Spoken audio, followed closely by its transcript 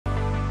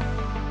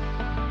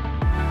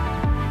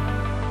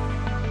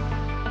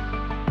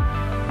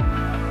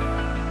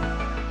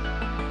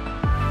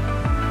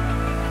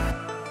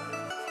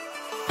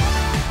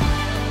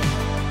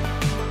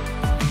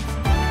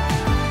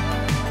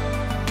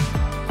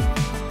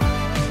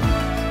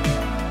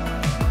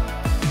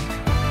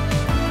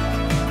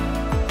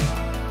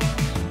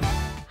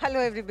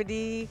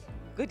everybody.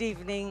 Good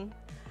evening.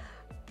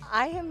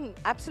 I am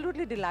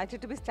absolutely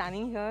delighted to be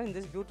standing here in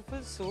this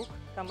beautiful souk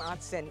cum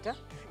Arts Center.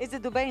 It's the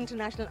Dubai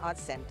International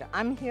Arts Center.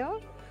 I'm here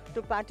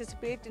to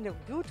participate in a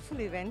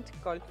beautiful event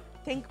called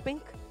Think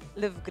Pink,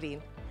 Live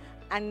Green.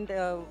 And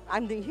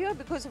I'm here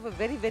because of a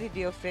very, very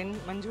dear friend,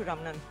 Manju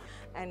Ramnan.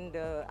 And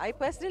I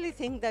personally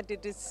think that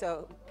it is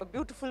a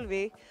beautiful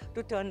way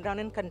to turn around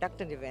and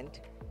conduct an event.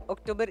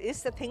 October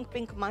is the Think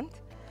Pink month,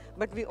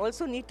 but we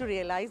also need to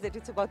realize that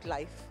it's about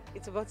life.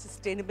 It's about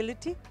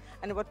sustainability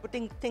and about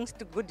putting things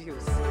to good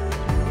use.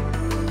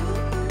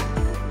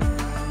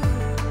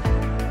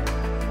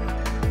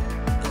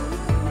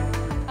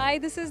 Hi,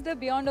 this is the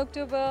Beyond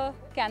October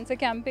Cancer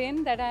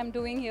campaign that I am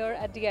doing here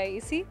at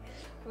DIEC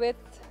with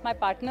my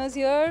partners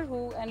here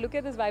and look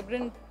at this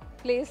vibrant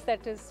place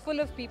that is full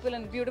of people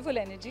and beautiful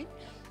energy.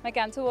 My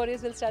cancer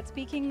warriors will start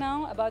speaking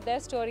now about their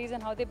stories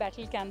and how they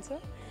battled cancer.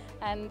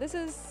 And this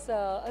is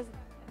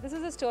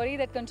a story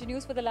that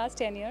continues for the last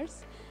 10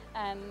 years.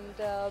 And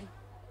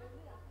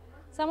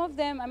some of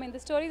them, the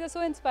stories are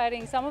so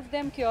inspiring. Some of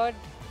them cured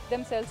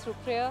themselves through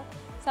prayer,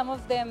 some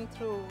of them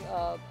through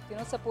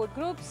support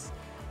groups,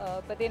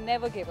 but they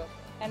never gave up.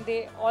 And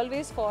they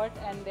always fought,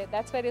 and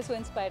that's why they're so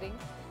inspiring.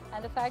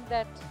 And the fact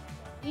that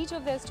each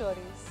of their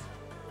stories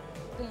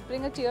will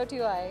bring a tear to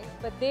your eye,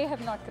 but they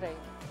have not cried.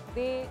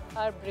 They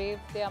are brave,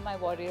 they are my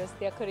warriors,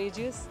 they are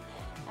courageous.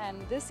 And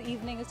this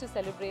evening is to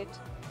celebrate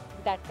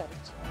that courage.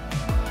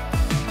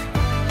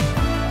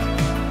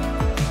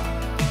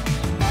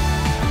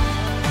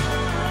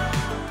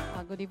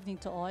 Good evening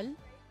to all.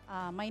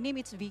 My name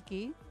is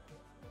Vicky.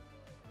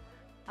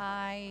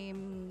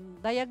 I'm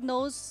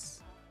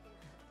diagnosed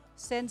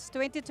since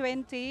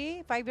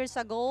 2020, 5 years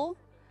ago.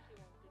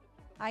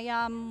 I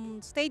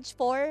am stage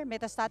 4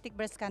 metastatic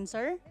breast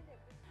cancer.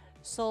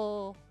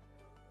 So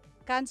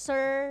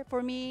cancer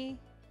for me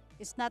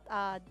is not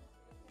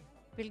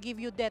will give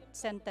you death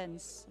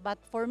sentence. But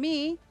for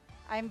me,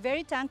 I'm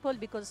very thankful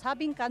because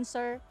having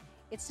cancer,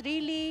 it's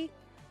really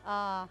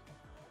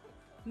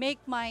make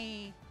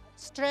my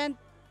strength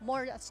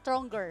more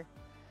stronger.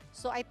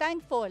 So I'm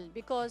thankful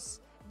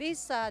because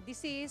this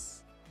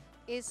disease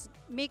is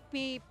make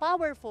me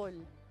powerful.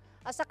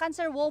 As a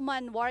cancer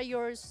woman,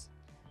 warriors,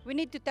 we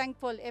need to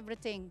thankful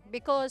everything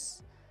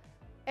because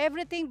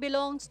everything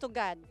belongs to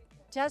God.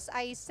 Just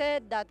I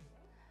said that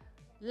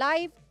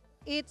life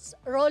it's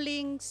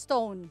rolling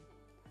stone.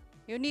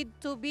 You need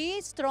to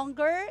be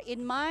stronger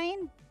in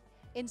mind,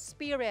 in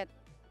spirit,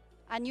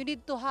 and you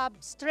need to have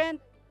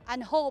strength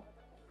and hope.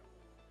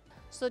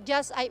 So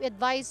just I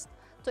advise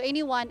to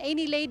anyone,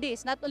 any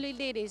ladies, not only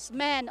ladies,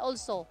 men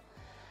also,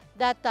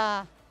 that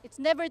it's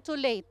never too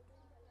late.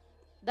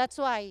 That's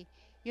why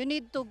you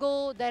need to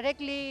go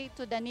directly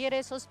to the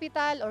nearest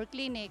hospital or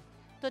clinic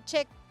to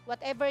check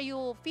whatever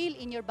you feel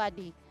in your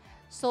body.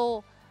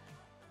 So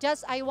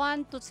just I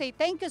want to say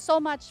thank you so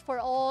much for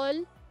all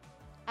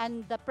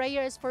and the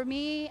prayers for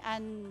me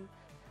and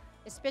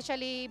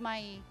especially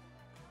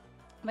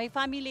my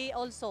family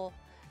also.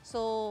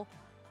 So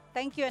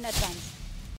thank you in advance.